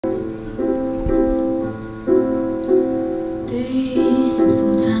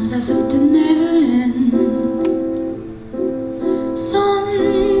as if they never end. Sun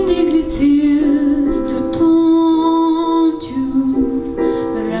digs its heels to taunt you,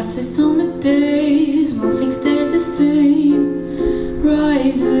 but after sunny days, one thing stays the same.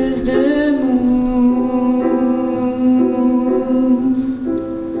 Rises the moon.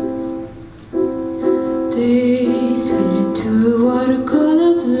 Days fade into a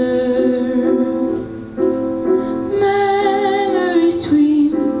watercolor blur. Memories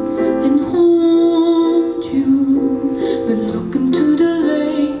swim and haunt you, but look into the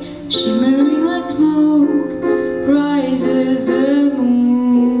lake, shimmering like smoke. Rises the moon.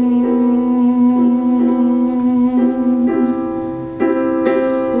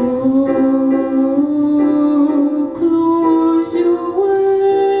 Oh, close your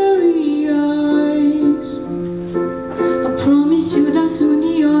weary eyes. I promise you that soon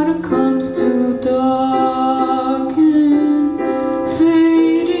the autumn comes to darken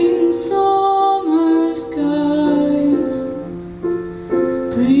fading summer skies.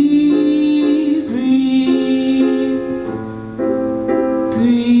 Breathe, breathe,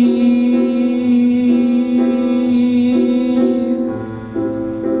 breathe.